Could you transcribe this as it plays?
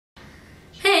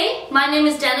my name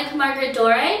is Danica Margaret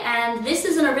Dore, and this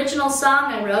is an original song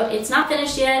I wrote. It's not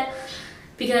finished yet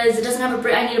because it doesn't have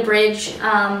I need a bridge,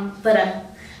 but I'm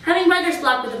having writer's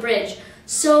block with the bridge.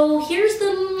 So here's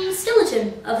the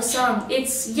skeleton of a song.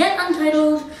 It's yet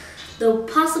untitled, though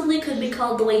possibly could be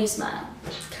called The Way You Smile.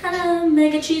 It's kind of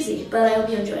mega cheesy, but I hope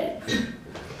you enjoy it.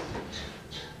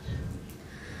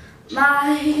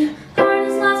 My heart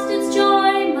has lost its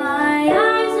joy, my eyes